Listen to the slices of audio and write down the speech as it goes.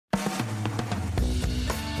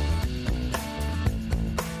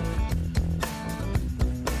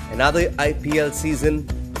Another IPL season,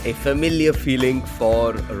 a familiar feeling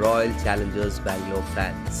for Royal Challengers Bangalore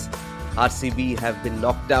fans. RCB have been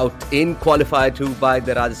knocked out in qualifier 2 by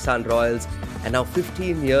the Rajasthan Royals, and now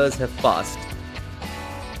 15 years have passed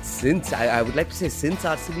since, I would like to say since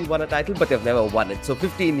RCB won a title, but they've never won it. So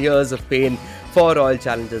 15 years of pain for Royal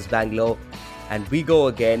Challengers Bangalore. And we go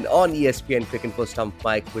again on ESPN Cricket for Stump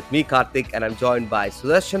Mike with me, Karthik, and I'm joined by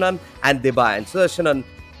Sudarshanan and Deba. And Sudarshanan,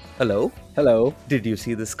 hello. Hello. Did you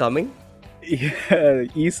see this coming? Yeah,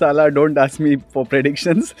 Salah, don't ask me for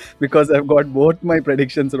predictions because I've got both my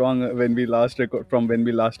predictions wrong when we last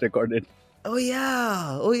recorded. Oh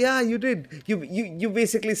yeah, you did. You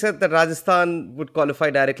basically said that Rajasthan would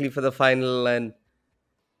qualify directly for the final, and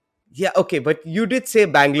yeah, okay, but you did say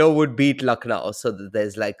Bangalore would beat Lucknow, so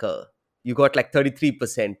there's like you got like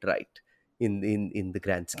 33% right in the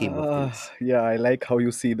grand scheme of things. Yeah, I like how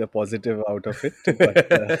you see the positive out of it.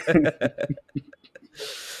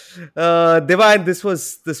 But Divine, this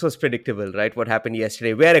was predictable, right? What happened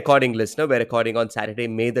yesterday? We're recording, listener. We're recording on Saturday,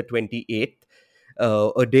 May the 28th,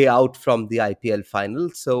 a day out from the IPL final.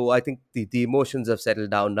 So I think the emotions have settled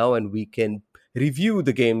down now, and we can review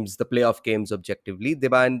the games, the playoff games, objectively.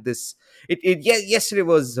 Divine, yesterday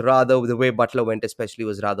was rather the way Butler went, especially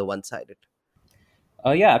was rather one sided.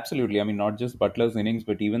 Yeah, absolutely. I mean, not just Butler's innings,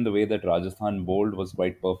 but even the way that Rajasthan bowled was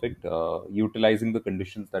quite perfect, utilizing the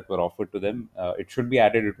conditions that were offered to them. It should be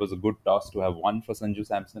added, it was a good toss to have one for Sanju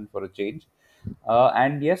Samson for a change.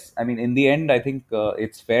 And yes, I mean, in the end, I think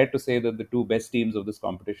it's fair to say that the two best teams of this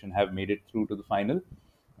competition have made it through to the final.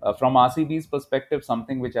 From RCB's perspective,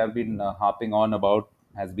 something which I've been harping on about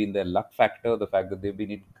has been their luck factor, the fact that they've been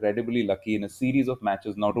incredibly lucky in a series of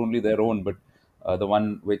matches, not only their own, but the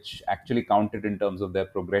one which actually counted in terms of their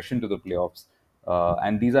progression to the playoffs.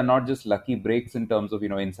 And these are not just lucky breaks in terms of,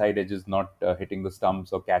 inside edges not hitting the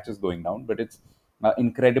stumps or catches going down, but it's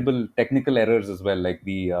incredible technical errors as well, like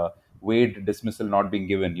the Wade dismissal not being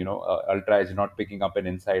given, Ultra Edge not picking up an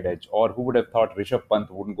inside edge, or who would have thought Rishabh Pant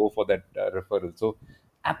wouldn't go for that referral. So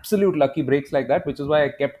absolute lucky breaks like that, which is why I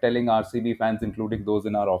kept telling RCB fans, including those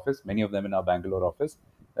in our office, many of them in our Bangalore office,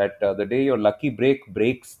 that the day your lucky break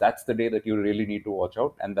breaks, that's the day that you really need to watch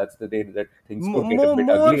out, and that's the day that things could get a bit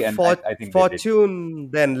ugly. And I think fortune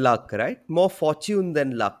than luck, right? More fortune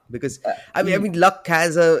than luck, because I mean, luck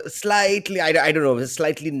has a slightly, I don't know, a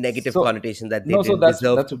slightly negative connotation that they didn't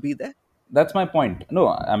deserve to be there. That's my point. No,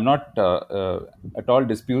 I'm not at all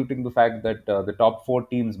disputing the fact that the top four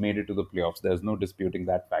teams made it to the playoffs. There's no disputing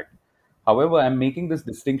that fact. However, I'm making this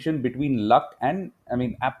distinction between luck and, I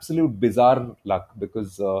mean, absolute bizarre luck,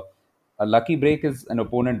 because a lucky break is an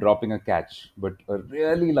opponent dropping a catch, but a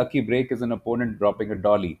really lucky break is an opponent dropping a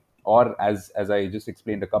dolly. Or, as I just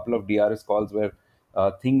explained, a couple of DRS calls where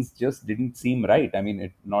things just didn't seem right. I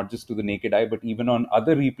mean, not just to the naked eye, but even on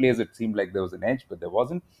other replays, it seemed like there was an edge, but there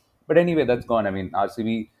wasn't. But anyway, that's gone. I mean,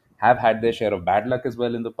 RCB have had their share of bad luck as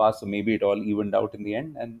well in the past, so maybe it all evened out in the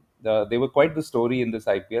end. And they were quite the story in this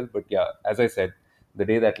IPL. But yeah, as I said, the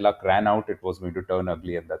day that luck ran out, it was going to turn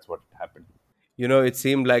ugly, and that's what happened. It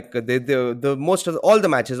seemed like the most of all the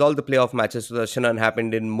matches, all the playoff matches, Sudarshanan,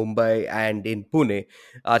 happened in Mumbai and in Pune.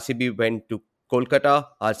 RCB went to Kolkata.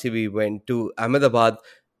 RCB went to Ahmedabad.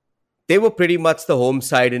 They were pretty much the home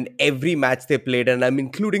side in every match they played, and I'm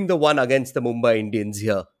including the one against the Mumbai Indians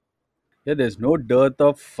here. Yeah, there's no dearth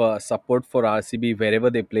of support for RCB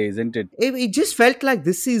wherever they play, isn't it? It just felt like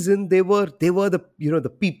this season they were the the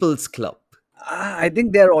people's club. I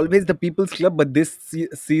think they're always the people's club, but this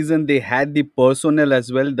season they had the personnel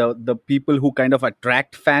as well, the people who kind of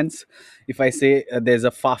attract fans. If I say there's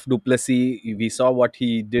a Faf du Plessis, we saw what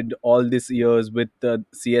he did all these years with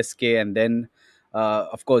CSK, and then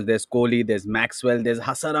of course there's Kohli, there's Maxwell, there's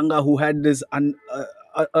Hasaranga, who had this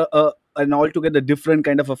an altogether different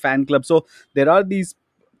kind of a fan club. So there are these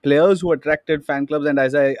players who attracted fan clubs, and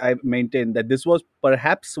as I maintain that this was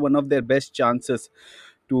perhaps one of their best chances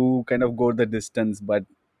to kind of go the distance, but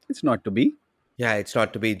it's not to be. Yeah, it's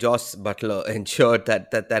not to be. Joss Butler ensured that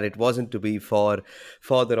it wasn't to be for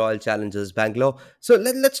the Royal Challengers Bangalore. So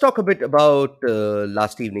let's talk a bit about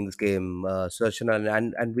last evening's game,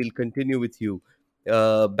 Sudarshan, and we'll continue with you.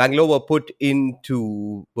 Bangalore were put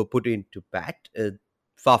into bat.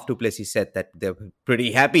 Faf du Plessis said that they were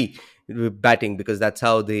pretty happy with batting because that's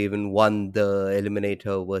how they even won the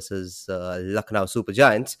eliminator versus Lucknow Super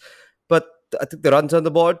Giants. But I think the runs on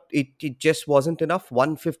the board, it just wasn't enough.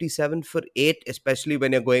 157 for 8, especially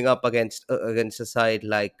when you're going up against a side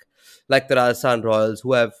like the Rajasthan Royals,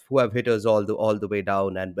 who have hitters all the way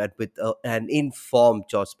down, and with an informed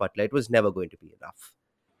Joss Butler, it was never going to be enough.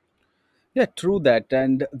 Yeah, true that.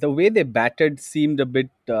 And the way they batted seemed a bit,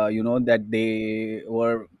 that they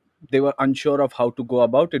were they were unsure of how to go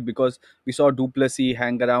about it, because we saw Duplessis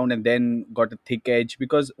hang around and then got a thick edge,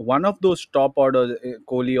 because one of those top orders,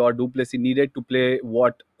 Kohli or Duplessis, needed to play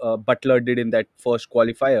what Butler did in that first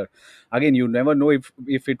qualifier. Again, you never know if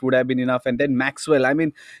it would have been enough. And then Maxwell, I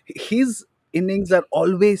mean, his innings are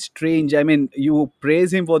always strange. I mean, you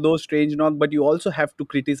praise him for those strange knocks, but you also have to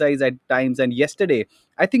criticize at times. And yesterday,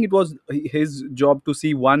 I think it was his job to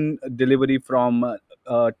see one delivery from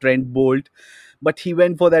Trent Bolt, but he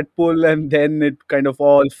went for that pull and then it kind of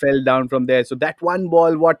all fell down from there. So that one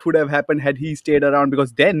ball, what would have happened had he stayed around?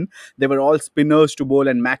 Because then they were all spinners to bowl,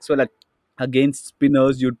 and Maxwell against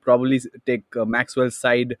spinners, you'd probably take Maxwell's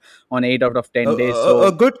side on 8 out of 10 days. So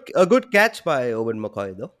A good catch by Owen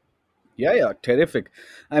McCoy though. yeah, yeah, terrific.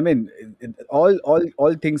 I mean,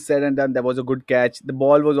 all things said and done, that was a good catch. The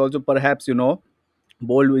ball was also perhaps,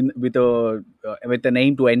 bowled with an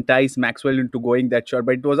aim to entice Maxwell into going that shot,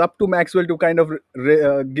 but it was up to Maxwell to kind of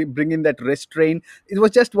bring in that restraint. It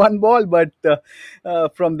was just one ball, but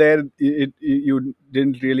from there, you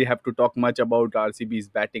didn't really have to talk much about RCB's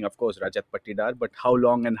batting. Of course, Rajat Patidar, but how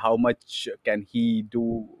long and how much can he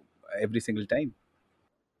do every single time?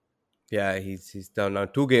 Yeah, he's done now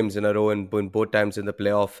two games in a row, and both times in the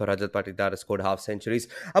playoff, Rajat Patidar has scored half centuries.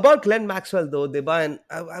 About Glenn Maxwell though, Deban,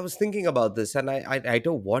 I was thinking about this, and I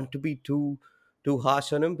don't want to be too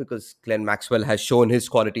harsh on him, because Glenn Maxwell has shown his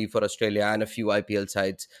quality for Australia and a few IPL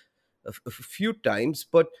sides a few times,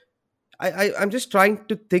 but I'm just trying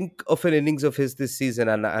to think of an innings of his this season,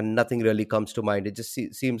 and nothing really comes to mind. It just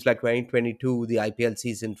seems like 2022, the IPL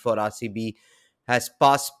season for RCB, has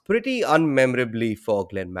passed pretty unmemorably for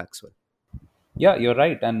Glenn Maxwell. Yeah, you're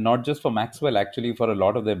right, and not just for Maxwell, actually, for a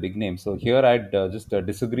lot of their big names. So here, I'd just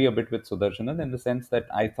disagree a bit with Sudarshanan in the sense that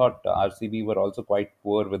I thought RCB were also quite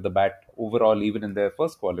poor with the bat overall, even in their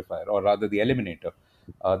first qualifier, or rather the eliminator.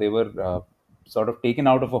 They were sort of taken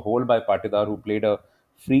out of a hole by Patidar, who played a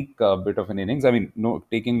freak bit of an innings. I mean, no,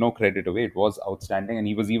 taking no credit away, it was outstanding, and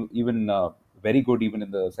he was even very good even in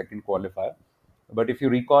the second qualifier. But if you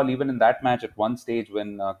recall, even in that match, at one stage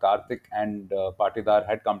when Karthik and Patidar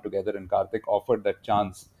had come together, and Karthik offered that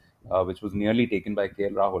chance, which was nearly taken by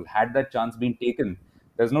KL Rahul, had that chance been taken,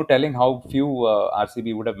 there's no telling how few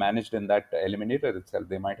RCB would have managed in that eliminator itself.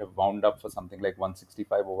 They might have wound up for something like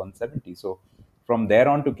 165 or 170. So from there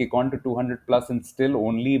on to kick on to 200 plus and still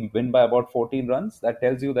only win by about 14 runs, that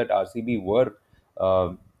tells you that RCB were,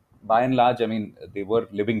 uh, by and large, I mean, they were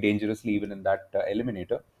living dangerously even in that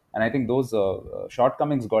eliminator. And I think those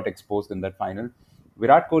shortcomings got exposed in that final.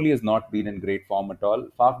 Virat Kohli has not been in great form at all.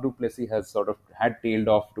 Faf du Plessis has sort of had tailed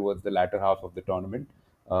off towards the latter half of the tournament.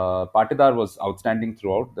 Patidar was outstanding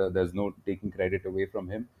throughout. There's no taking credit away from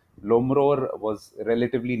him. Lomror was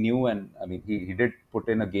relatively new, and I mean, he did put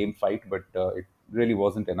in a game fight, but it really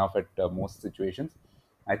wasn't enough at most situations.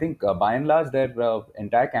 I think by and large, their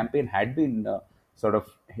entire campaign had been sort of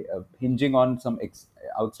hinging on some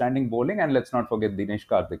outstanding bowling. And let's not forget Dinesh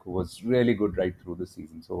Karthik, who was really good right through the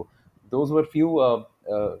season. So those were few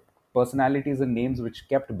personalities and names which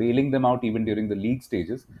kept bailing them out even during the league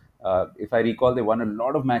stages. If I recall, they won a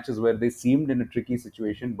lot of matches where they seemed in a tricky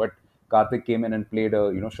situation, but Karthik came in and played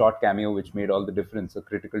a short cameo, which made all the difference, a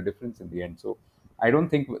critical difference in the end. So I don't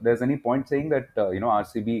think there's any point saying that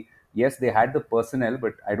RCB. Yes, they had the personnel,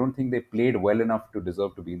 but I don't think they played well enough to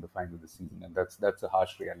deserve to be in the final this season, and that's a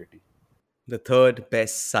harsh reality. The third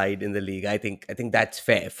best side in the league. I think that's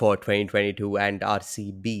fair for 2022 and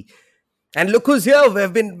RCB. And look who's here.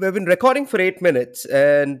 We've been recording for 8 minutes,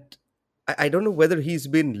 and I don't know whether he's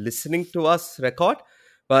been listening to us record,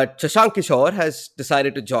 but Shashank Kishore has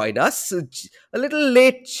decided to join us. A little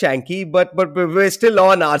late, Shanky, but we're still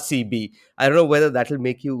on RCB. I don't know whether that'll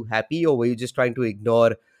make you happy, or were you just trying to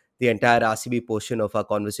ignore the entire RCB portion of our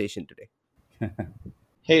conversation today?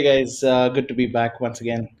 Hey guys, good to be back once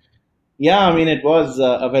again. Yeah, I mean it was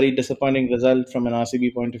a very disappointing result from an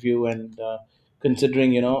RCB point of view, and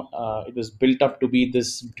considering it was built up to be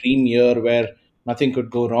this dream year where nothing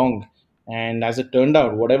could go wrong, and as it turned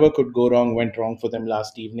out, whatever could go wrong went wrong for them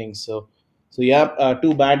last evening. So yeah,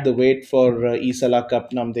 too bad the wait for Isala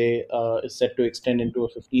Cup Namde is set to extend into a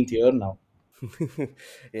 15th year now.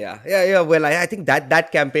 Yeah. Well, I think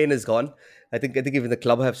that campaign is gone. I think even the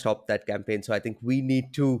club have stopped that campaign. So I think we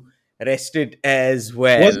need to rest it as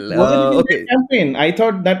well. Was it even Okay. their campaign? I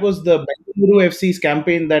thought that was the Bengaluru FC's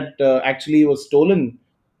campaign that actually was stolen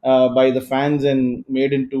by the fans and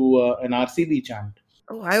made into an RCB chant.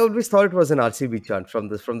 Oh, I always thought it was an RCB chant from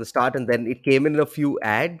the start, and then it came in a few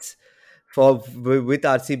ads for with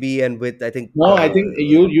RCB and with I think. No, I think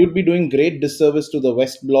you'd be doing great disservice to the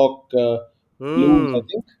West Block Blues. I Hmm.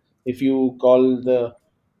 think if you call the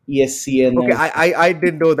ESCN. Okay, I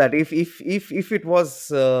didn't know that. If it was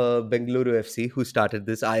Bengaluru FC who started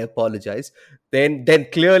this, I apologize. Then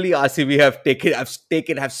clearly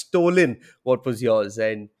RCB have stolen what was yours,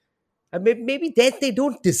 and maybe then they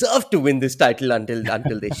don't deserve to win this title until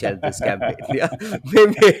they shelve this campaign. Yeah,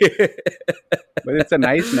 maybe. But it's a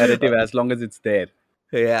nice narrative as long as it's there.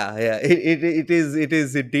 Yeah, it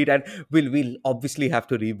is indeed, and we'll obviously have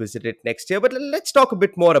to revisit it next year. But let's talk a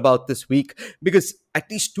bit more about this week, because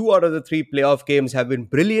at least two out of the three playoff games have been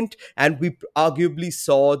brilliant, and we arguably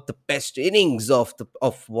saw the best innings of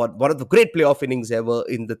one of the great playoff innings ever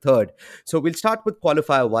in the third. So we'll start with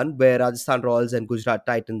qualifier one, where Rajasthan Royals and Gujarat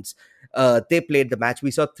Titans they played the match.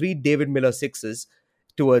 We saw three David Miller sixes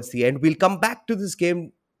towards the end. We'll come back to this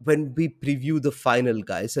game when we preview the final,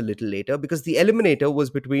 guys, a little later, because the eliminator was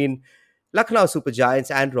between Lucknow Super Giants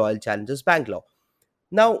and Royal Challengers Bangalore.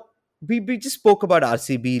 Now, we just spoke about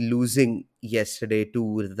RCB losing yesterday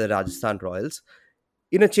to the Rajasthan Royals.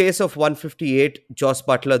 In a chase of 158, Joss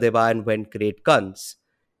Butler, Devan went great guns.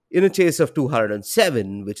 In a chase of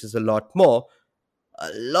 207, which is a lot more, a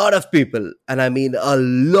lot of people, and I mean a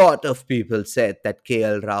lot of people, said that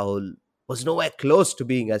KL Rahul was nowhere close to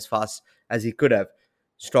being as fast as he could have.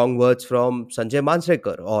 Strong words from Sanjay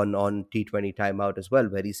Mansrekar on T20 timeout as well,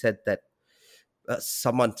 where he said that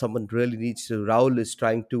someone really needs to. Rahul is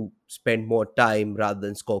trying to spend more time rather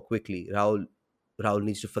than score quickly. Rahul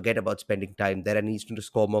needs to forget about spending time there and needs to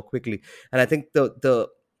score more quickly. And I think the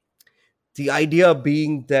idea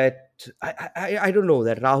being that I don't know,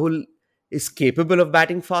 that Rahul is capable of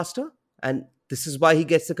batting faster, and this is why he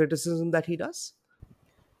gets the criticism that he does.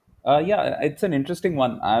 Yeah, it's an interesting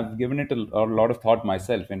one. I've given it a lot of thought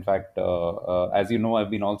myself. In fact, as you know,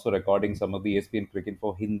 I've been also recording some of the ESPN Cricket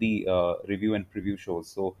for Hindi review and preview shows.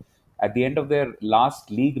 So, at the end of their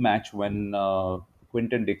last league match, when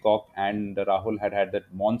Quinton de Kock and Rahul had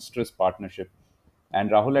that monstrous partnership,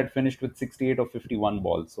 and Rahul had finished with 68 or 51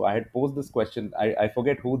 balls. So, I had posed this question. I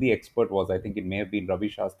forget who the expert was. I think it may have been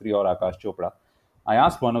Ravi Shastri or Akash Chopra. I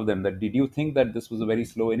asked one of them that, did you think that this was a very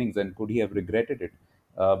slow innings and could he have regretted it?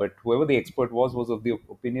 But whoever the expert was of the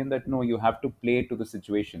opinion that no, you have to play to the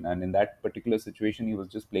situation. And in that particular situation, he was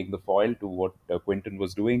just playing the foil to what Quinton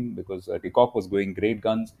was doing, because de Kock was going great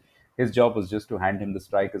guns. His job was just to hand him the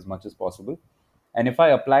strike as much as possible. And if I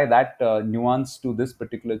apply that nuance to this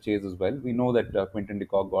particular chase as well, we know that Quinton de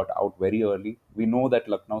Kock got out very early. We know that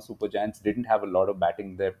Lucknow Super Giants didn't have a lot of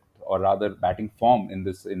batting depth, or rather batting form in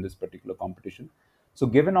this particular competition. So,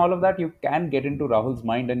 given all of that, you can get into Rahul's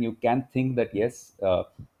mind and you can think that yes,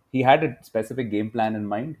 he had a specific game plan in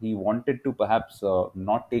mind. He wanted to perhaps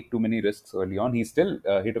not take too many risks early on. He still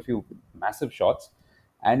hit a few massive shots.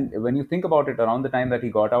 And when you think about it, around the time that he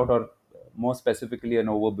got out, or more specifically an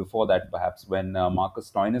over before that, perhaps when Marcus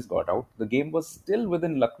Stoinis got out, the game was still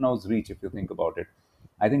within Lucknow's reach, if you think about it.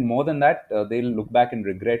 I think more than that, they'll look back and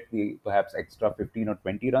regret the perhaps extra 15 or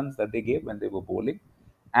 20 runs that they gave when they were bowling,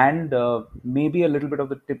 and maybe a little bit of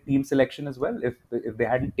the team selection as well. If they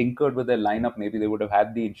hadn't tinkered with their lineup, maybe they would have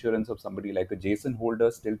had the insurance of somebody like a Jason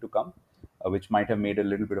Holder still to come, which might have made a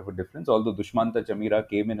little bit of a difference. Although Dushmanta Chamira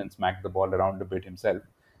came in and smacked the ball around a bit himself.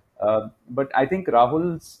 But I think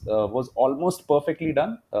Rahul's was almost perfectly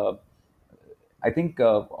done. I think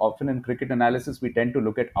often in cricket analysis, we tend to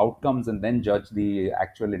look at outcomes and then judge the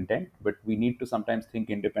actual intent, but we need to sometimes think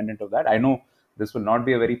independent of that. I know this will not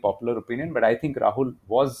be a very popular opinion, but I think Rahul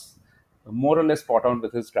was more or less spot on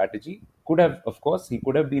with his strategy. Could have, of course, he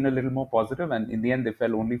could have been a little more positive, and in the end, they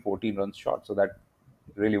fell only 14 runs short. So that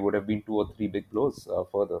really would have been two or three big blows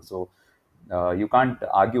further. So you can't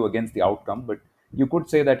argue against the outcome, but you could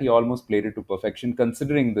say that he almost played it to perfection,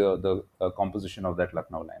 considering the composition of that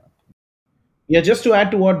Lucknow lineup. Yeah, just to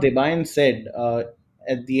add to what Debayan said,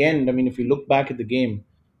 at the end, I mean, if you look back at the game,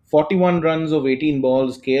 41 runs of 18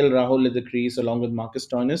 balls, KL Rahul at the crease along with Marcus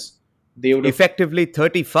Stoinis, they would have Effectively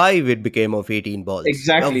 35 it became of 18 balls. A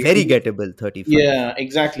exactly. very gettable 35. Yeah,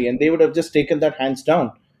 exactly. And they would have just taken that hands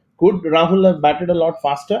down. Could Rahul have batted a lot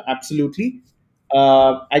faster? Absolutely.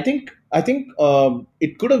 I think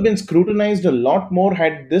it could have been scrutinized a lot more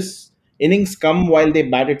had this innings come while they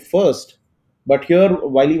batted first. But here,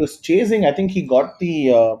 while he was chasing, I think he got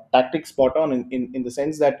the tactic spot on in the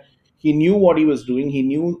sense that he knew what he was doing. He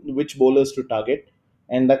knew which bowlers to target,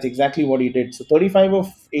 and that's exactly what he did. So 35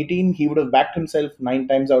 of 18, he would have backed himself 9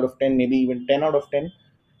 times out of 10, maybe even 10 out of 10.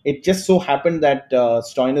 It just so happened that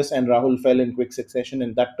Stoinis and Rahul fell in quick succession,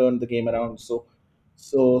 and that turned the game around. So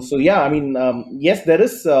yeah. I mean, yes, there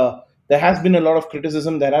has been a lot of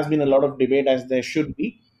criticism. There has been a lot of debate, as there should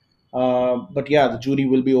be. But yeah, the jury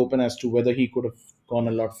will be open as to whether he could have gone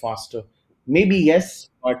a lot faster. Maybe yes,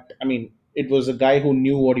 but I mean, it was a guy who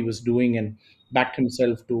knew what he was doing and backed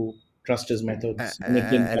himself to trust his A- methods, and it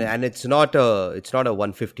didn't and come. and it's not a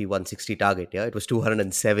 150, 160 target. Yeah, it was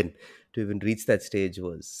 207. To even reach that stage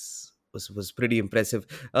was pretty impressive.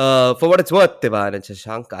 For what it's worth, Devan and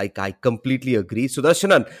Shashank, I completely agree.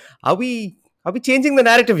 Sudarshanan, are we changing the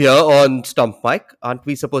narrative here on Stump Mike? Aren't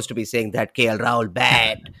we supposed to be saying that KL Rahul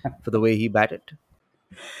bad for the way he batted?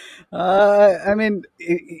 I mean,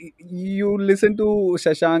 you listen to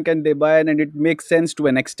Shashank and Debayan, and it makes sense to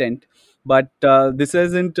an extent. But this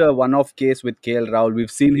isn't a one-off case with KL Rahul.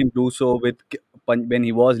 We've seen him do so with when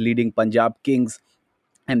he was leading Punjab Kings,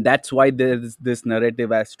 and that's why there's this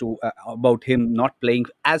narrative as to about him not playing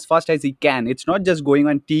as fast as he can. It's not just going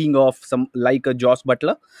on teeing off some like a Joss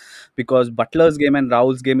Butler, because Butler's game and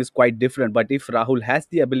Rahul's game is quite different. But if Rahul has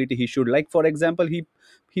the ability, he should. Like for example,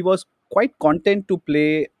 he was quite content to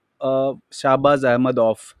play Shahbaz Ahmed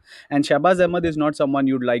off, and Shahbaz Ahmed is not someone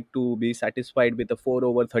you'd like to be satisfied with a 4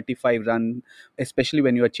 over 35 run, especially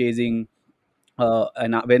when you are chasing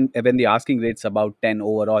and when the asking rate's about 10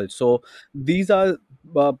 overall. So these are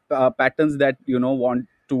patterns that want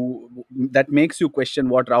to that makes you question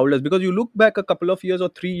what Rahul does, because you look back a couple of years or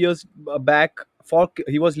 3 years back.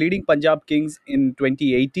 He was leading Punjab Kings in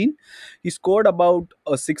 2018. He scored about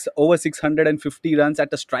 650 runs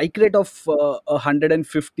at a strike rate of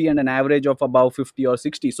 150 and an average of about 50 or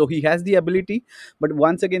 60. So he has the ability, but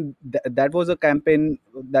once again, that was a campaign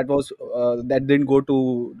that didn't go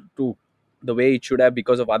to the way it should have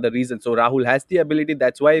because of other reasons. So Rahul has the ability.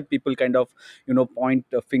 That's why people kind of point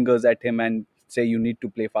fingers at him and say you need to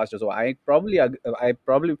play faster. So I probably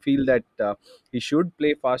feel that he should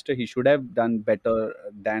play faster. He should have done better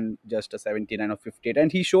than just a 79 or 58.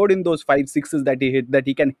 And he showed in those five sixes that he hit that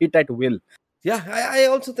he can hit at will. Yeah, I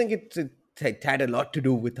also think it had a lot to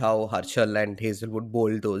do with how Harshal and Hazelwood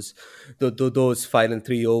bowled those final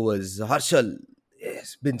 3 overs. Harshal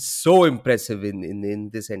has been so impressive in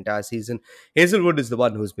this entire season. Hazelwood is the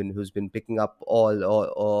one who's been picking up or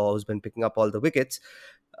who's been picking up all the wickets.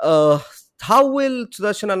 Uh, how will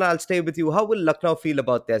Sudarshan, and I'll stay with you? How will Lucknow feel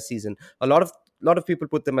about their season? A lot of people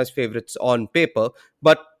put them as favorites on paper,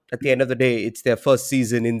 but at the end of the day, it's their first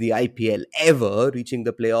season in the IPL ever. Reaching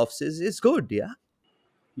the playoffs is good, yeah.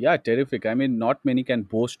 Yeah, terrific. I mean, not many can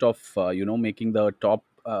boast of making the top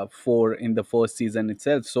four in the first season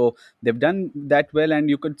itself. So they've done that well, and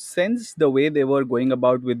you could sense the way they were going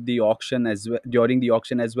about with the auction as well, during the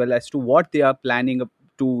auction, as well as to what they are planning to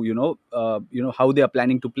how they are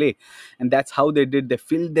planning to play. And that's how they did. They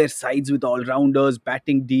filled their sides with all rounders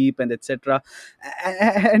batting deep and etc.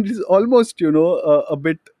 And it's almost a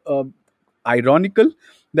bit ironical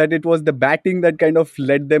that it was the batting that kind of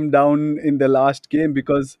let them down in the last game,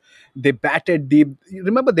 because they batted deep.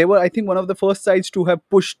 Remember, they were, I think, one of the first sides to have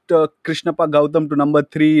pushed Krishnappa Gautam to number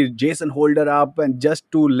 3, Jason Holder up, and just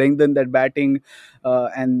to lengthen that batting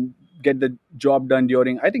and get the job done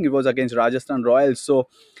during, I think it was against Rajasthan Royals. So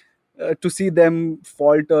to see them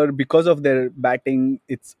falter because of their batting,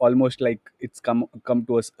 it's almost like it's come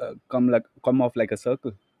to us come off like a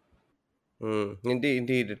circle.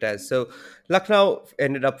 Indeed, it has. So Lucknow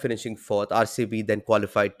ended up finishing fourth. RCB then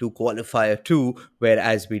qualified to qualifier two, where,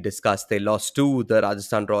 as we discussed, they lost to the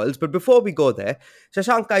Rajasthan Royals. But before we go there,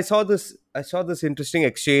 Shashank, I saw this interesting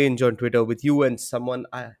exchange on Twitter with you and someone.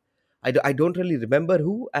 I don't really remember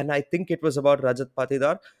who, and I think it was about Rajat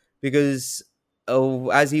Patidar, because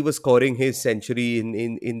as he was scoring his century in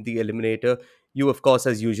the eliminator, you of course,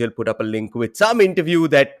 as usual, put up a link with some interview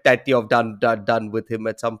that you have done with him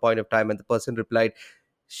at some point of time, and the person replied,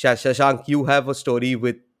 Shashank, you have a story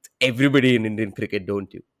with everybody in Indian cricket,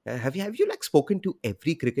 don't you? Have you like spoken to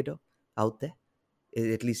every cricketer out there,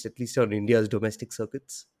 at least on India's domestic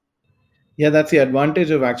circuits? Yeah, that's the advantage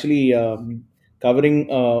of actually covering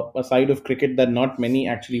a side of cricket that not many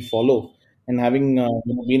actually follow. And having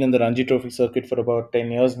been in the Ranji Trophy circuit for about 10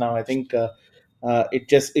 years now, I think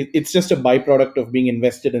it's just a byproduct of being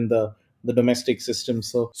invested in the domestic system.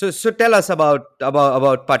 So So tell us about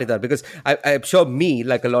Patidar, because I'm sure me,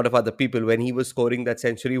 like a lot of other people, when he was scoring that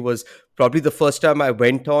century, was probably the first time I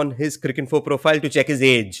went on his Cricinfo profile to check his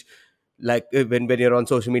age. Like when you're on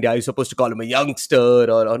social media, are you supposed to call him a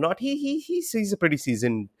youngster or not? He's a pretty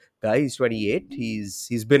seasoned guy. He's 28.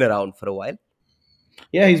 He's been around for a while.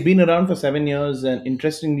 yeah, he's been around for 7 years, and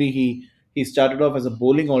interestingly, he started off as a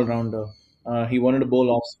bowling all rounder. He wanted to bowl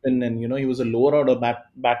off spin, and he was a lower order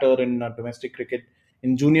batter in domestic cricket.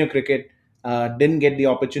 In junior cricket, didn't get the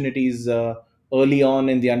opportunities early on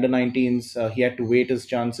in the under 19s. He had to wait his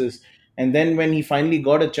chances, and then when he finally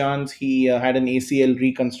got a chance, he had an ACL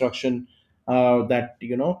reconstruction that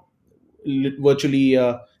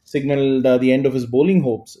virtually signaled the end of his bowling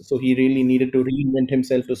hopes. So he really needed to reinvent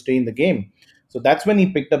himself to stay in the game. So that's when he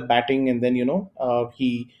picked up batting, and then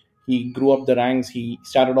he grew up the ranks. He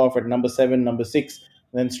started off at number seven, number six,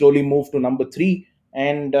 then slowly moved to number three,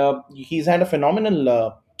 and he's had a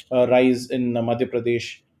phenomenal rise in Madhya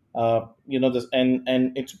Pradesh. This,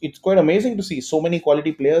 and it's quite amazing to see so many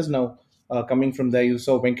quality players now coming from there. You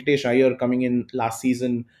saw Venkatesh Iyer coming in last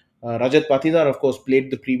season. Rajat Patidar, of course,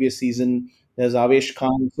 played the previous season. There's Avesh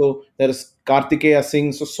Khan. So there's Kartikeya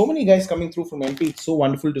Singh. So many guys coming through from MP. It's so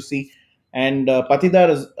wonderful to see. And Patidar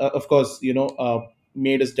is, of course,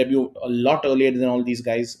 made his debut a lot earlier than all these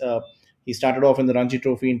guys. He started off in the Ranji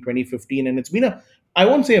Trophy in 2015, and it's been I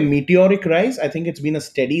won't say a meteoric rise. I think it's been a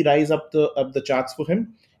steady rise up the charts for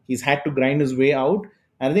him. He's had to grind his way out.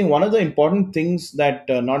 And I think one of the important things that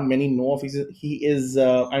not many know of is he is,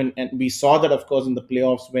 and we saw that, of course, in the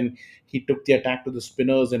playoffs when he took the attack to the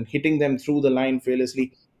spinners and hitting them through the line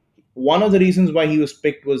fearlessly. One of the reasons why he was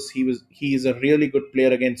picked was he is a really good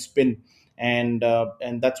player against spin, and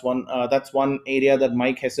that's one area that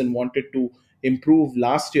Mike Hessen wanted to improve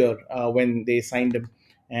last year when they signed him,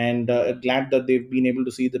 and glad that they've been able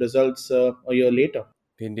to see the results a year later.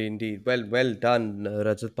 Indeed, indeed. Well done,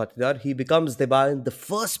 Rajat Patidar. He becomes the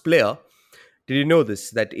first player. Did you know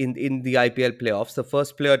this? That in the IPL playoffs, the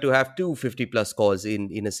first player to have two 50 plus scores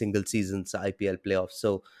in a single season's IPL playoffs.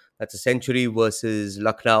 So that's a century versus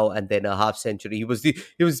Lucknow, and then a half century. He was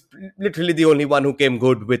literally the only one who came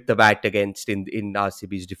good with the bat against in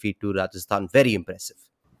RCB's defeat to Rajasthan. Very impressive.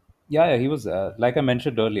 Yeah, he was like I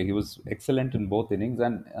mentioned earlier. He was excellent in both innings,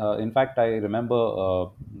 and in fact, I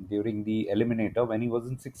remember during the eliminator when he was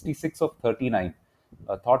in 66 of 39.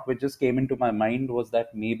 A thought which just came into my mind was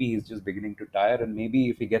that maybe he's just beginning to tire, and maybe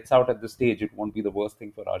if he gets out at this stage, it won't be the worst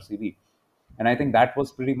thing for RCB. And I think that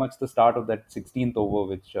was pretty much the start of that 16th over,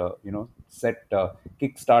 which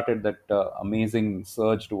kick started that amazing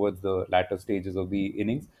surge towards the latter stages of the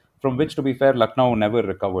innings, from which, to be fair, Lucknow never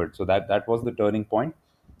recovered. So that was the turning point.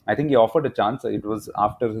 I think he offered a chance. It was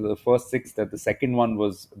after the first six that the second one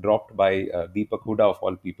was dropped by Deepak Huda of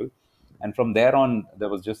all people, and from there on there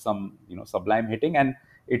was just some sublime hitting, and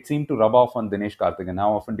it seemed to rub off on Dinesh Karthik. And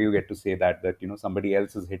how often do you get to say that somebody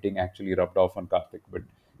else's hitting actually rubbed off on Karthik? But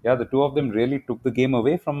yeah, the two of them really took the game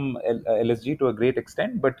away from LSG to a great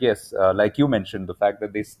extent. But yes, like you mentioned, the fact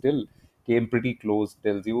that they still came pretty close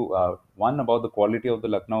tells you one about the quality of the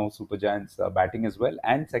Lucknow Super Giants batting as well,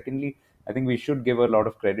 and secondly, I think we should give a lot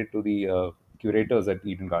of credit to the curators at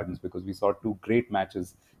Eden Gardens, because we saw two great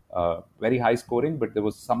matches, very high scoring, but there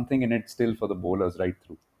was something in it still for the bowlers right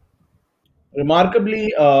through.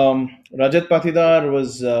 Remarkably, Rajat Patidar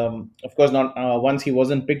was, of course, not once he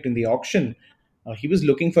wasn't picked in the auction. He was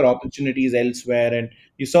looking for opportunities elsewhere, and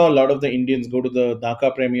you saw a lot of the Indians go to the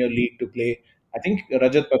Dhaka Premier League to play. I think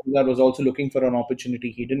Rajat Patidar was also looking for an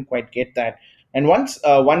opportunity. He didn't quite get that, and once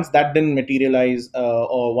that didn't materialize,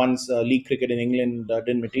 or once league cricket in England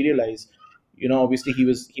didn't materialize, obviously he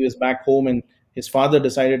was back home, and his father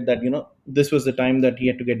decided that this was the time that he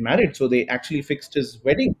had to get married. So they actually fixed his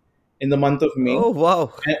wedding in the month of May, Oh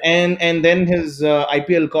wow! and then his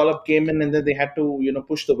IPL call up came in, and then they had to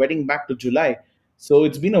push the wedding back to July. So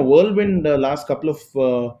it's been a whirlwind last couple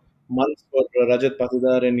of months for Rajat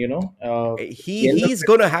Patidar, and he ended up He's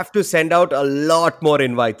gonna have to send out a lot more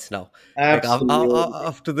invites now. Like absolutely.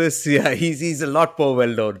 after this, yeah, he's a lot more well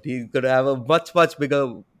known. He's gonna have a much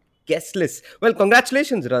bigger guest list. Well,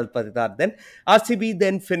 congratulations, Rajat Patidar. Then RCB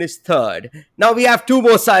then finished third. Now we have two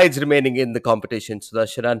more sides remaining in the competition.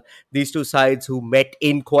 Sudarshan, these two sides who met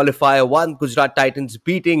in qualifier one, Gujarat Titans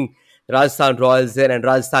beating Rajasthan Royals then, and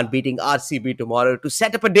Rajasthan beating RCB tomorrow to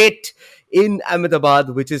set up a date in Ahmedabad,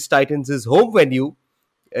 which is Titans' home venue.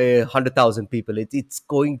 100,000 people. It's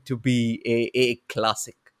going to be a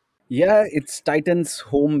classic. Yeah, it's Titans'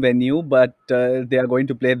 home venue, but they are going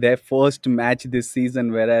to play their first match this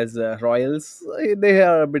season. Whereas Royals, they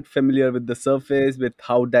are a bit familiar with the surface, with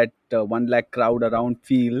how that 1 lakh crowd around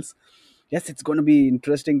feels. Yes, it's going to be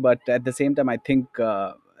interesting, but at the same time, I think.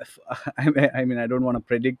 I mean, I don't want to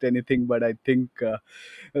predict anything, but I think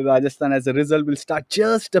Rajasthan, as a result, will start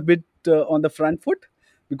just a bit on the front foot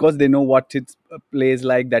because they know what it plays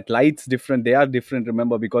like. That lights different, they are different,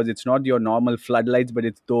 remember, because it's not your normal floodlights, but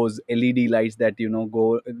it's those LED lights that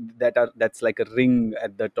go, that's like a ring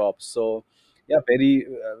at the top. So yeah,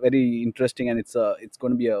 very interesting, and it's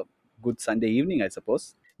going to be a good Sunday evening, I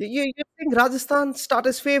suppose. You think Rajasthan start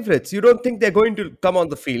as favourites? You don't think they're going to come on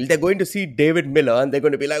the field? They're going to see David Miller and they're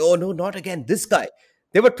going to be like, oh no, not again, this guy.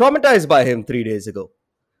 They were traumatized by him 3 days ago.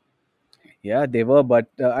 Yeah, they were, but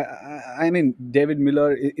I mean, David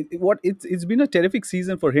Miller. It's been a terrific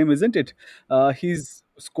season for him, isn't it? He's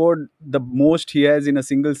scored the most he has in a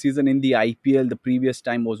single season in the IPL. The previous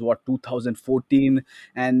time was what, 2014,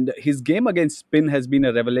 and his game against spin has been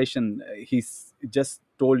a revelation. He's just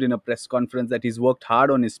told in a press conference that he's worked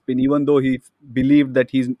hard on his spin, even though he believed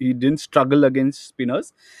that he didn't struggle against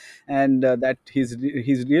spinners, and that he's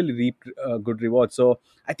really reaped good reward. So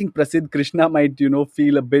I think Prasidh Krishna might,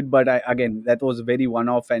 feel a bit, but again, that was very one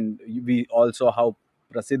off, and we all saw how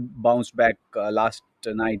Prasidh bounced back last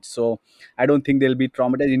night. So I don't think they'll be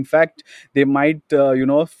traumatized. In fact, they might,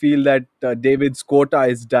 feel that David's quota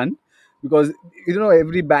is done, because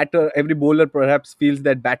every bowler perhaps feels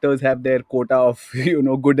that batters have their quota of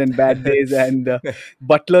good and bad days, and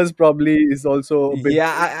Butler's probably is also a bit.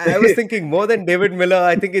 Yeah, I was thinking more than David Miller.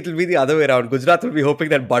 I think it'll be the other way around. Gujarat will be hoping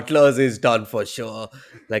that Butler's is done for sure.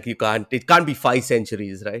 Like it can't be 5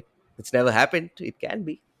 centuries, right? It's never happened. It can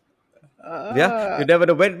be. Yeah, you uh, never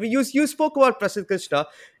know. When you spoke about Prasidh Krishna,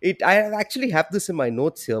 I actually have this in my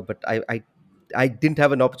notes here, but I didn't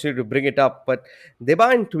have an opportunity to bring it up. But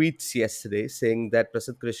Deban tweets yesterday saying that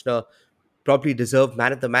Prasidh Krishna probably deserved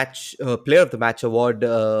man of the match, player of the match award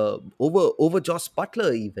over Joss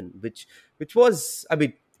Butler, even, which was, I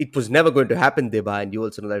mean, it was never going to happen, Deba, and you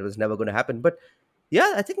also know that it was never going to happen. But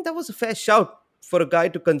yeah, I think that was a fair shout for a guy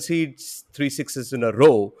to concede three sixes in a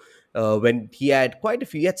row. When he had quite a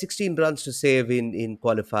few, he had 16 runs to save in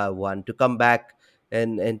qualifier one, to come back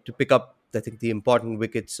and to pick up, I think, the important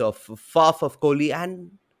wickets of Faf, of Kohli,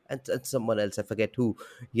 and someone else, I forget who,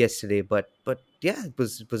 yesterday. But yeah, it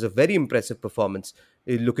was a very impressive performance.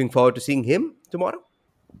 Looking forward to seeing him tomorrow.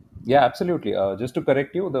 Yeah, absolutely. Just to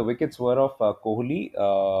correct you, the wickets were of Kohli,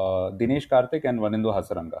 Dinesh Karthik, and Vanindo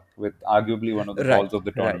Hasaranga, with arguably one of the Right, balls of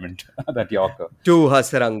the right. tournament, that Yorker. To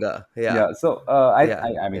Hasaranga, yeah, Yeah, so yeah,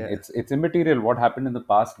 I mean, yeah. it's immaterial what happened in the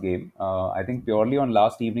past game. I think purely on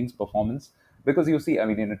last evening's performance, because you see, I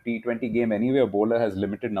mean, in a T20 game, anyway, a bowler has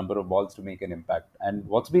limited number of balls to make an impact. And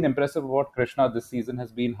what's been impressive about Krishna this season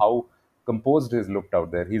has been how composed he's looked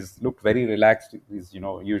out there. He's looked very relaxed. He's,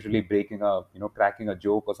 usually breaking cracking a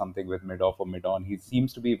joke or something with mid off or mid on. He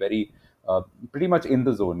seems to be very pretty much in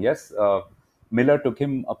the zone. Yes. Miller took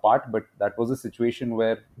him apart, but that was a situation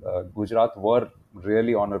where Gujarat were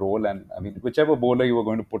really on a roll. And I mean, whichever bowler you were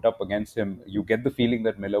going to put up against him, you get the feeling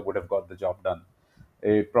that Miller would have got the job done.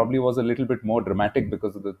 It probably was a little bit more dramatic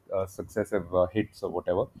because of the successive hits or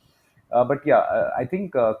whatever. But yeah, I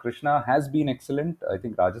think Krishna has been excellent. I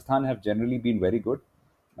think Rajasthan have generally been very good.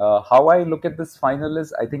 How I look at this final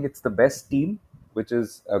is, I think it's the best team, which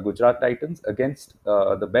is Gujarat Titans, against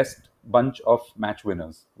the best bunch of match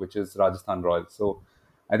winners, which is Rajasthan Royals. So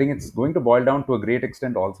I think it's going to boil down to a great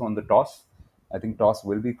extent also on the toss. I think toss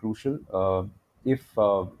will be crucial. If,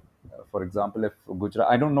 for example, if Gujarat,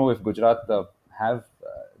 I don't know if Gujarat have,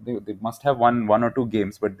 they must have won one or two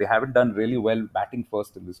games, but they haven't done really well batting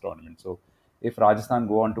first in this tournament. So if Rajasthan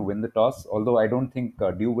go on to win the toss, although I don't think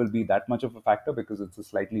dew will be that much of a factor because it's a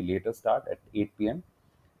slightly later start at 8 p.m.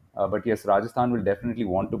 But yes, Rajasthan will definitely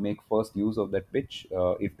want to make first use of that pitch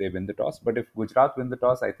if they win the toss. But if Gujarat win the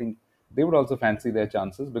toss, I think they would also fancy their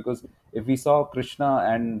chances, because if we saw Krishna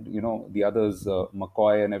and the others,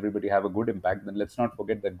 McCoy and everybody have a good impact, then let's not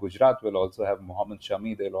forget that Gujarat will also have Mohammad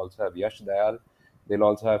Shami. They'll also have Yash Dayal. They'll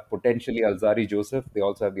also have potentially Alzari Joseph. They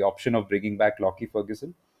also have the option of bringing back Lockie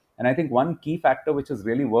Ferguson. And I think one key factor which has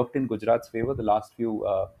really worked in Gujarat's favor the last few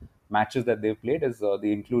matches that they've played is the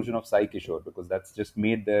inclusion of Sai Kishore, because that's just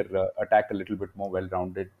made their attack a little bit more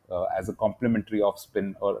well-rounded as a complementary off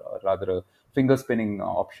spin, or rather a finger spinning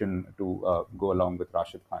option to go along with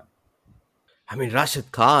Rashid Khan. I mean,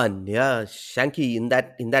 Rashid Khan, yeah, Shanky, in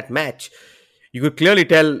that match, you could clearly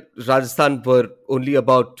tell Rajasthan were only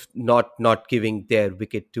about not giving their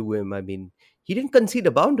wicket to him. I mean, he didn't concede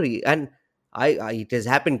a boundary, and it has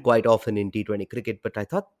happened quite often in T20 cricket. But I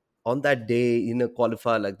thought on that day in a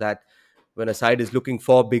qualifier like that, when a side is looking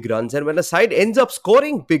for big runs, and when a side ends up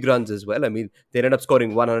scoring big runs as well. I mean, they ended up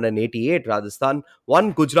scoring 188. Rajasthan,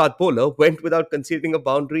 one Gujarat bowler went without conceding a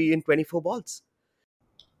boundary in 24 balls.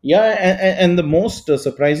 Yeah, and the most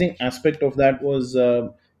surprising aspect of that was,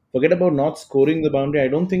 forget about not scoring the boundary. I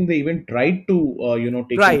don't think they even tried to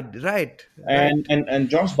take him. Right, right, And right. and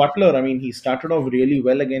Josh Butler, I mean, he started off really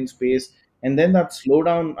well against pace, and then that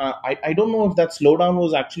slowdown. I don't know if that slowdown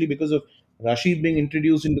was actually because of Rashid being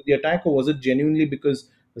introduced into the attack, or was it genuinely because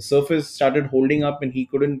the surface started holding up and he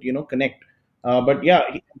couldn't connect. But yeah,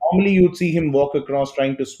 normally you'd see him walk across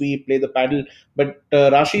trying to sweep, play the paddle. But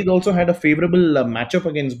Rashid also had a favorable matchup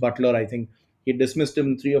against Butler. I think he dismissed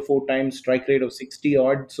him 3 or 4 times, strike rate of 60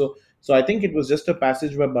 odd. So So I think it was just a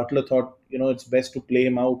passage where Butler thought, it's best to play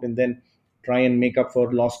him out and then try and make up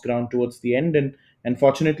for lost ground towards the end. And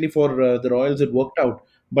fortunately for the Royals, it worked out.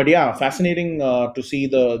 But yeah, fascinating to see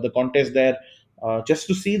the contest there. Just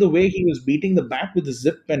to see the way he was beating the bat with the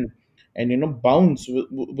zip and bounce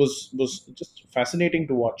was just fascinating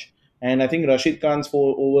to watch. And I think Rashid Khan's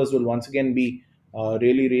 4 overs will once again be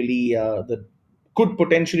really really the could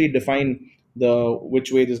potentially define the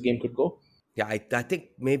which way this game could go. Yeah, I think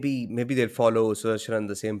maybe they'll follow Sudarshan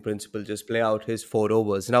the same principle, just play out his 4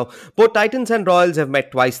 overs. Now, both Titans and Royals have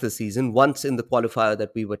met twice this season, once in the qualifier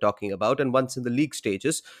that we were talking about, and once in the league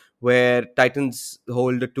stages, where Titans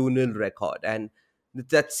hold a 2-0 record. And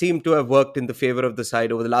that seemed to have worked in the favor of the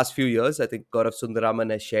side over the last few years. I think Gaurav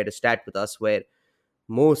Sundaraman has shared a stat with us where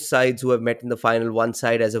most sides who have met in the final, one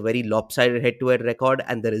side has a very lopsided head-to-head record,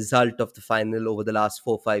 and the result of the final over the last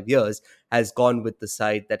 4 5 years has gone with the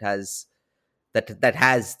side that has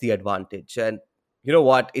the advantage. And you know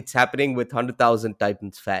what? It's happening with 100,000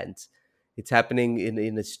 Titans fans. It's happening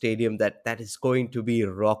in a stadium that is going to be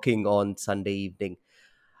rocking on Sunday evening.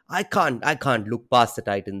 I can't look past the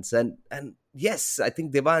Titans. And yes, I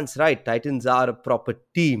think Devan's right. Titans are a proper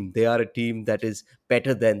team. They are a team that is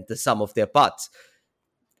better than the sum of their parts.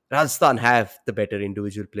 Rajasthan have the better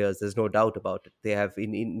individual players. There's no doubt about it. They have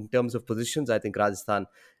in terms of positions. I think Rajasthan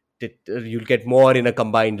you'll get more in a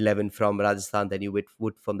combined 11 from Rajasthan than you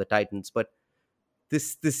would from the Titans. But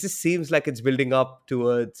this just seems like it's building up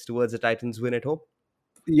towards the Titans win at home.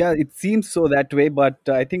 Yeah, it seems so that way, but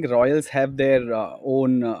I think Royals have their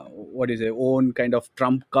own what is it, own kind of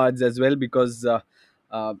trump cards as well, because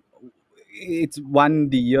uh, it's one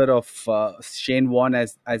the year of Shane Warne,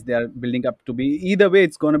 as they are building up to be. Either way,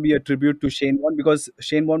 it's going to be a tribute to Shane Warne, because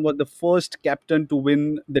Shane Warne was the first captain to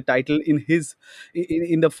win the title in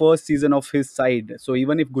the first season of his side. So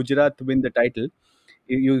even if Gujarat win the title,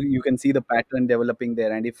 you can see the pattern developing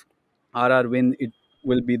there, and if RR win, it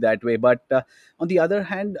will be that way. But on the other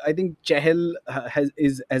hand, I think Chahal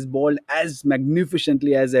has bowled as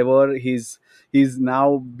magnificently as ever. He's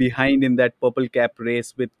now behind in that purple cap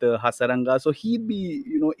race with Hasaranga, so he'd be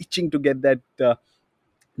itching to get that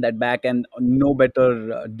back, and no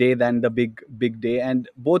better day than the big day. And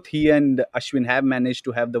both he and Ashwin have managed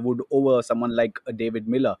to have the wood over someone like David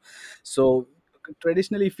Miller. So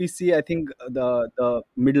traditionally, if we see, I think the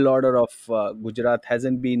middle order of Gujarat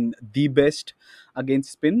hasn't been the best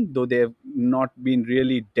against spin, though they have not been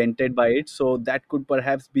really dented by it. So that could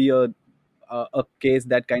perhaps be a case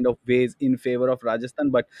that kind of weighs in favor of Rajasthan.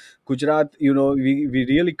 But Gujarat, we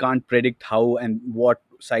really can't predict how and what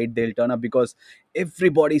side they'll turn up, because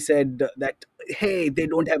everybody said that, hey, they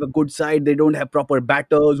don't have a good side, they don't have proper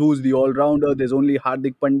batters, who's the all-rounder, there's only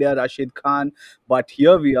Hardik Pandya, Rashid Khan. But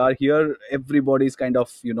here we are, here everybody's kind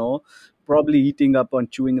of probably eating up on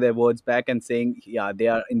chewing their words back and saying, yeah, they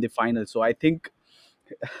are in the final. So I think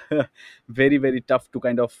very very tough to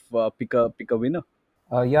kind of pick a winner.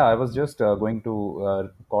 Yeah, I was just going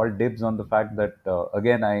to call dibs on the fact that,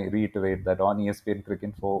 again, I reiterate that on ESPN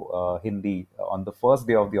Cricinfo Hindi, on the first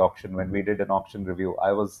day of the auction, when we did an auction review,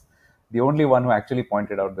 I was the only one who actually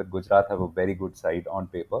pointed out that Gujarat have a very good side on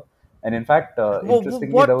paper. And in fact,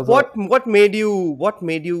 interestingly, there was a. What made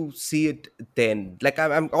you see it then? Like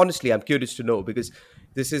I'm honestly I'm curious to know, because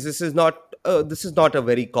this is not a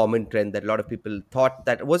very common trend that a lot of people thought.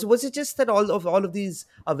 That was it just that all of these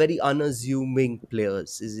are very unassuming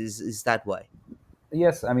players? Is that why?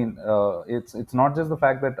 Yes, I mean, it's not just the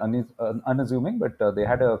fact that unassuming, but they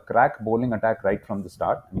had a crack bowling attack right from the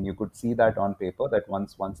start. I mean, you could see that on paper that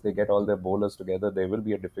once they get all their bowlers together, they will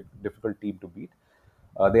be a difficult team to beat.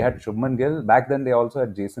 They had Shubman Gill. Back then, they also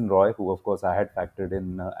had Jason Roy, who, of course, I had factored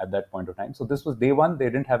in at that point of time. So this was day one. They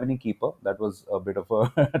didn't have any keeper. That was a bit of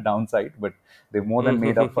a downside, but they more than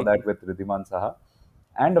made up for that with Ridhiman Saha.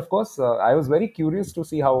 And of course, I was very curious to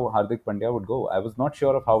see how Hardik Pandya would go. I was not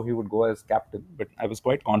sure of how he would go as captain, but I was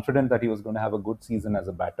quite confident that he was going to have a good season as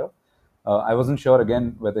a batter. I wasn't sure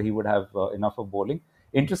again whether he would have enough of bowling.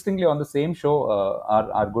 Interestingly, on the same show,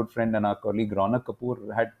 our good friend and our colleague Ronak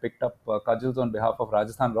Kapoor had picked up cudgels on behalf of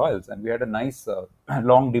Rajasthan Royals, and we had a nice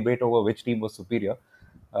long debate over which team was superior.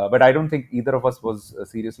 But I don't think either of us was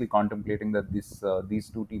seriously contemplating that these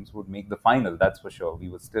two teams would make the final. That's for sure. We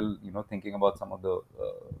were still, thinking about some of the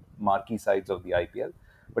marquee sides of the IPL.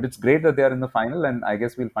 But it's great that they are in the final, and I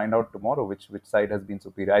guess we'll find out tomorrow which side has been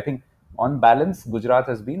superior. I think on balance, Gujarat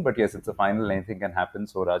has been, but yes, it's a final. Anything can happen.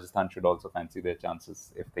 So Rajasthan should also fancy their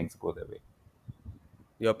chances if things go their way.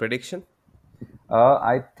 Your prediction?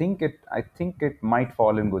 I think it might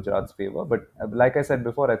fall in Gujarat's favor, but like I said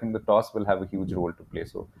before, I think the toss will have a huge role to play.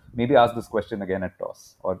 So maybe ask this question again at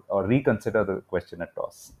toss, or reconsider the question at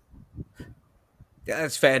toss. Yeah,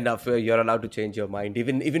 that's fair enough. You're allowed to change your mind,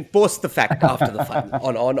 even post the fact after the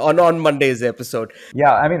final on Monday's episode.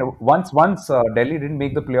 Yeah, I mean, once Delhi didn't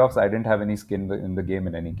make the playoffs, I didn't have any skin in the game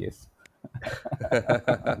in any case.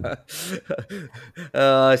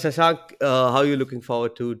 Shashank, how are you looking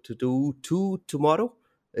forward to tomorrow?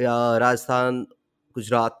 Rajasthan,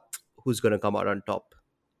 Gujarat, who's going to come out on top?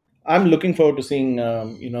 I'm looking forward to seeing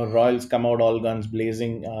Royals come out all guns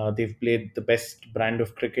blazing. They've played the best brand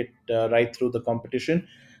of cricket right through the competition.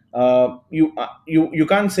 You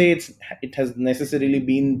can't say it has necessarily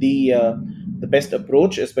been the best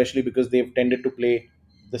approach, especially because they've tended to play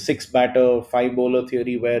the six batter five bowler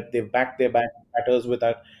theory, where they've backed their batters with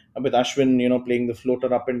Ashwin, playing the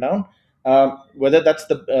floater up and down. Whether that's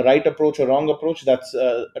the right approach or wrong approach, that's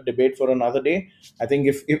a debate for another day. I think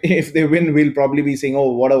if they win, we'll probably be saying,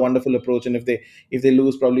 "Oh, what a wonderful approach," and if they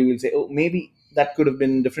lose, probably we'll say, "Oh, maybe that could have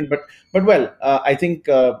been different." But well, I think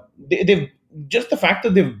they've just the fact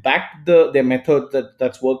that they've backed their method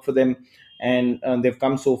that's worked for them, and they've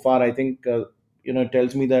come so far. I think it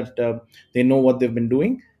tells me that they know what they've been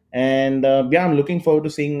doing. And yeah, I'm looking forward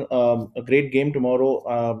to seeing a great game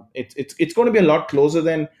tomorrow. It's going to be a lot closer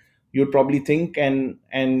than you'd probably think. And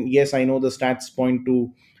yes, I know the stats point to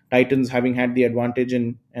Titans having had the advantage,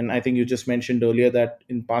 and I think you just mentioned earlier that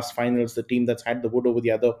in past finals, the team that's had the wood over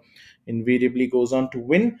the other invariably goes on to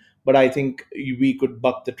win. But I think we could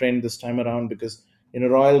buck the trend this time around, because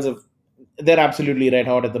Royals have they're absolutely red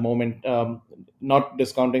hot at the moment. Not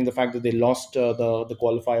discounting the fact that they lost the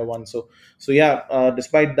qualifier one. So yeah,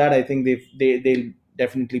 despite that, I think they'll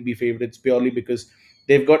definitely be favorites, purely because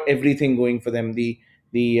they've got everything going for them. The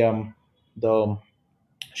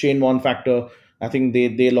Shane Warne factor. I think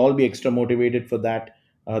they'll all be extra motivated for that.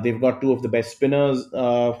 They've got two of the best spinners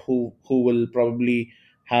who will probably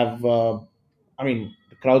have. I mean,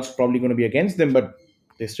 the crowd's probably going to be against them, but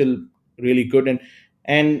they're still really good.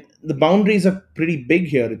 And the boundaries are pretty big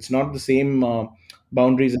here. It's not the same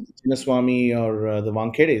boundaries as Chinnaswamy or the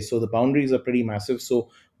Wankhede. So the boundaries are pretty massive. So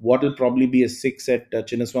what will probably be a six at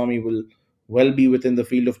Chinnaswamy will well be within the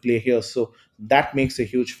field of play here. So that makes a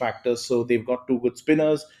huge factor. So they've got two good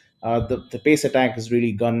spinners. The pace attack is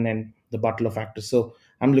really gun, and the Butler factor. So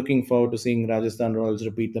I'm looking forward to seeing Rajasthan Royals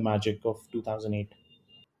repeat the magic of 2008.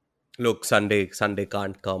 Look, Sunday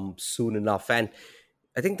can't come soon enough, and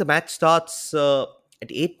I think the match starts at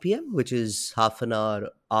 8 p.m., which is half an hour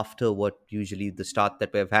after what usually the start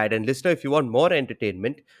that we've had. And listener, if you want more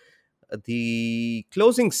entertainment, the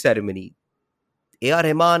closing ceremony, A.R.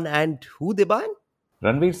 Rahman and who they ban?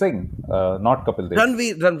 Ranveer Singh, not Kapil Dev.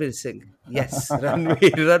 Ranveer Singh. Yes,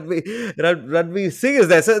 Ranveer Singh is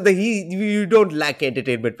there. So you don't lack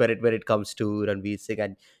entertainment when it comes to Ranveer Singh,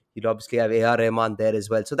 and you'll obviously have A.R. Rahman there as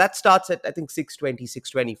well. So that starts at, I think, 6:20,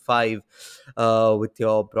 6:25 with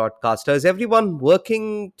your broadcaster. Is everyone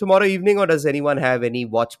working tomorrow evening, or does anyone have any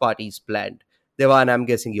watch parties planned? Devan, I'm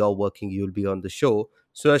guessing you're working. You'll be on the show.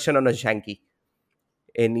 Sudarshan on a Shanky.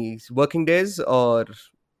 Any working days, or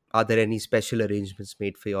are there any special arrangements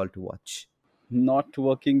made for you all to watch? Not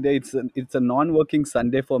working day. It's a non-working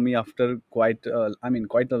Sunday for me after quite a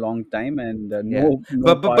long time, and Yeah,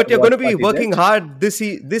 but you're going watch to be party there. working hard this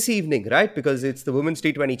evening, right? Because it's the Women's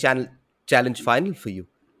T20 Challenge final for you.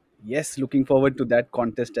 Yes, looking forward to that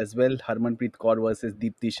contest as well. Harmanpreet Kaur versus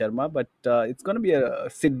Deepti Sharma, but it's going to be a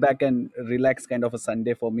sit back and relax kind of a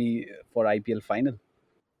Sunday for me for IPL final.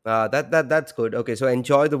 That's good. Okay, so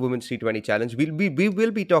enjoy the Women's T20 Challenge. We will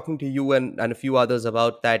be talking to you and a few others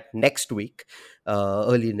about that next week,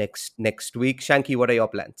 early next week. Shanky, what are your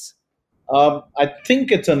plans? I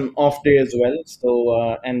think it's an off day as well,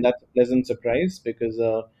 so and that's a pleasant surprise, because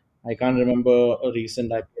I can't remember a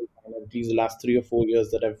recent IPL final, at least the last 3 or 4 years,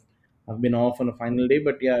 that I've been off on a final day.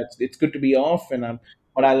 But yeah, it's good to be off,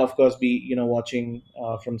 but I'll of course be watching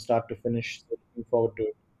from start to finish. So looking forward to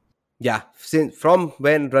it. Yeah, since from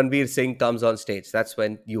when Ranveer Singh comes on stage, that's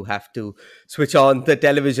when you have to switch on the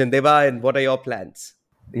television. Deva, and what are your plans?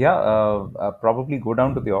 Yeah, probably go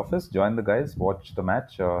down to the office, join the guys, watch the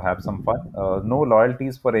match, have some fun. No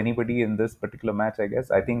loyalties for anybody in this particular match, I guess.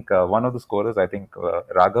 I think one of the scorers, I think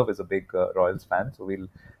Raghav is a big Royals fan, so we'll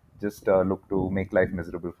just look to make life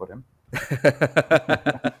miserable for him.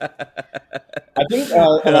 I think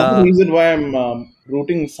another reason why I'm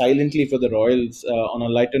rooting silently for the Royals, on a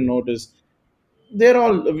lighter note, is they're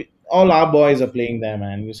all our boys are playing there,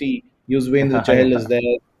 man. You see, Yuzvendra Chahal is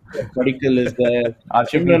there, Padikkal is there,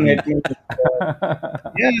 Shimran RCB. Hetman is there.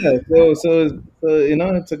 Yeah, so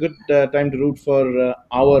it's a good time to root for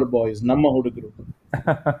our boys, Namma Huduguru.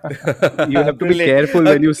 You have to be Brilliant. careful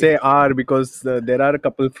when you say R, because there are a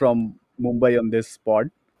couple from Mumbai on this pod.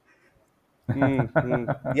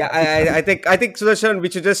 Yeah, I think Sudarshan, we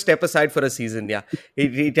should just step aside for a season. Yeah,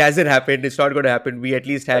 it hasn't happened. It's not going to happen. We at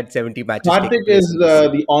least had 70 matches taking Karthik place is in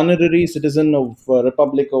this. the honorary citizen of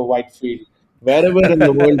Republic of Whitefield. Wherever in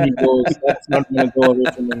the world he goes, that's not going to go away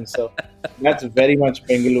from him. So that's very much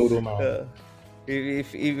Bengaluru, man.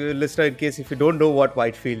 If listener, in case if you don't know what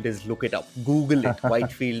Whitefield is, look it up. Google it.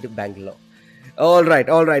 Whitefield, Bangalore. All right.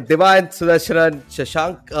 Devan, Sudarshan,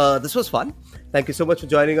 Shashank, this was fun. Thank you so much for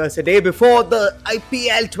joining us a day before the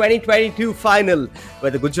IPL 2022 final,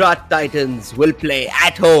 where the Gujarat Titans will play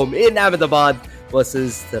at home in Ahmedabad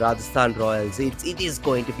versus the Rajasthan Royals. It is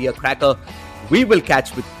going to be a cracker. We will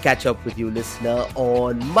catch up with you, listener,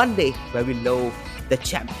 on Monday, where we know the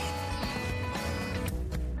champion.